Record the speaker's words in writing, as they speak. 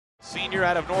Senior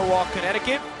out of Norwalk,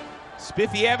 Connecticut.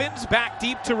 Spiffy Evans back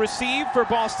deep to receive for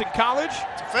Boston College.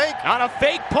 It's a fake. On a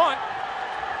fake punt.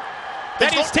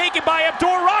 Then he's taken by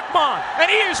Abdur-Rahman, and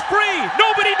he is free.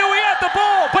 Nobody knew he had the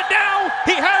ball, but now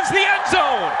he has the end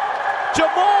zone.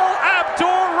 Jamal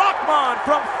Abdur-Rahman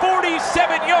from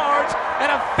 47 yards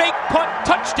and a fake punt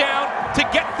touchdown to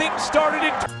get things started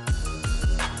in.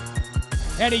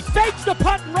 And he fakes the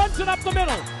punt and runs it up the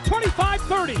middle.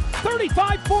 25-30,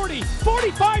 35-40,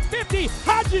 45-50.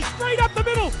 Hodges straight up the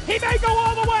middle. He may go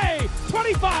all the way.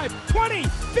 25, 20,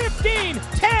 15,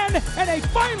 10, and they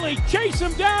finally chase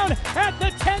him down at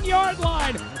the 10-yard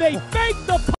line. They fake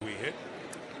the punt. We hit.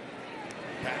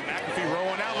 Pat McAfee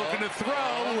rolling out, looking to throw,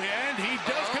 and he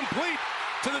does complete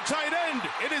to the tight end.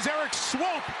 It is Eric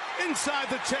Swope inside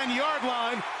the 10-yard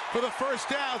line for the first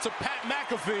down. So Pat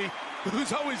McAfee,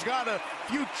 who's always got a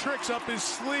few tricks up his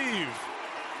sleeve,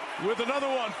 with another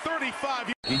one,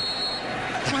 35.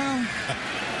 Well,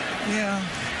 yeah.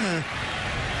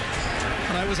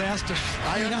 But I was asked to.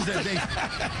 I understand.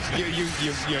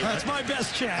 That's my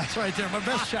best chance right there. My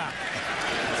best shot.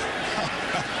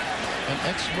 An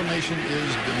explanation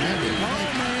is demanded. Oh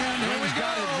man, here we He's go.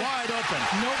 got it wide open.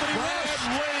 Nobody rushed.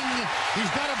 Red wing. He's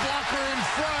got a blocker in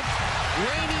front.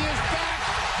 Rainey is back.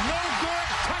 No good.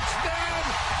 Touchdown.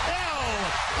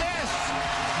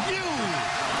 LSU.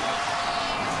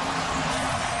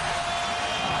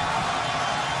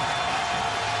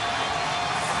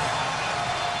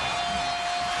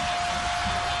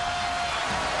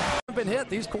 Been hit.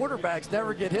 These quarterbacks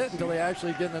never get hit until they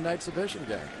actually get in an exhibition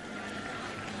game.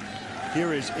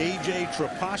 Here is A.J.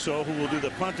 Trapasso, who will do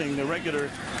the punting, the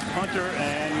regular punter,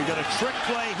 and you got a trick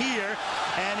play here,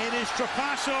 and it is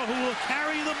Trapasso who will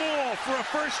carry the ball for a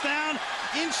first down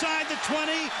inside the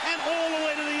 20 and all the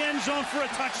way to the end zone for a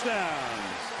touchdown.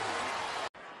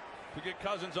 We get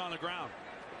Cousins on the ground.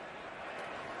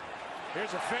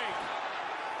 Here's a fake.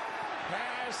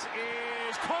 Pass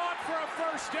is caught for a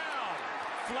first down.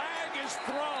 Flag is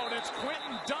thrown. It's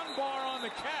Quentin Dunbar on the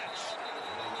catch.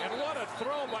 And what a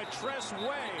throw by Tress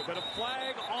Way, but a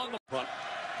flag on the punt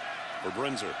for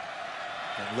Brinzer.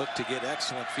 And look to get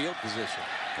excellent field position.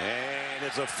 And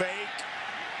it's a fake.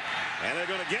 And they're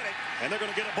going to get it. And they're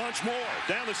going to get a bunch more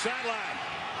down the sideline.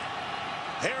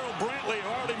 Harold Brantley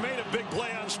already made a big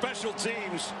play on special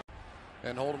teams.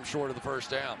 And hold them short of the first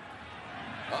down.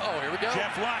 Uh-oh, here we go.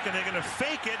 Jeff Locke, and they're going to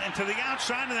fake it and to the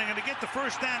outside, and they're going to get the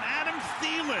first down. Adam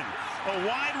Thielen, a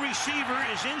wide receiver,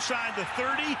 is inside the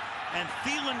 30, and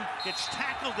Thielen gets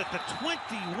tackled at the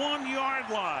 21-yard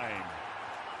line.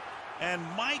 And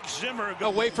Mike Zimmer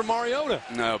goes away from Mariota.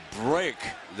 No break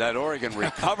that Oregon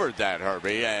recovered that,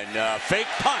 Herbie, and fake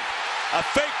punt. A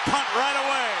fake punt right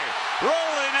away.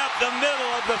 Rolling up the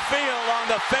middle of the field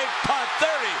on the fake punt.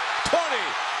 30, 20,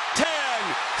 10,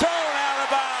 thrown out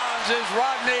of bounds is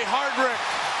Rodney Hardrick.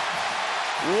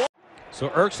 So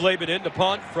Erxleben in to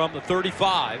punt from the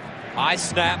 35. High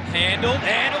snap handled,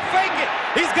 and he'll fake it.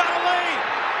 He's got a lane.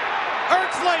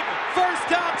 Erxleben, first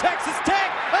down, Texas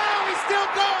Tech. Oh, he's still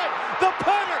going. The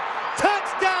punter,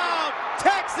 touchdown,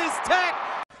 Texas Tech.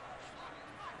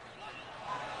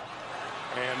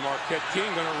 And Marquette King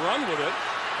going to run with it.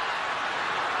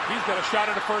 He's got a shot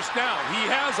at a first down. He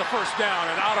has a first down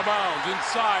and out of bounds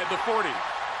inside the 40.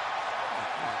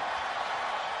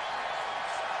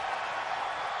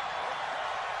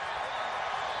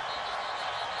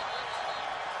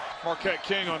 Marquette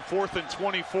King on 4th and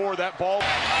 24. That ball. And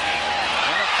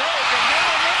a fake, and now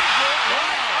Major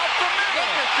right out the middle.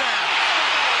 Look at that.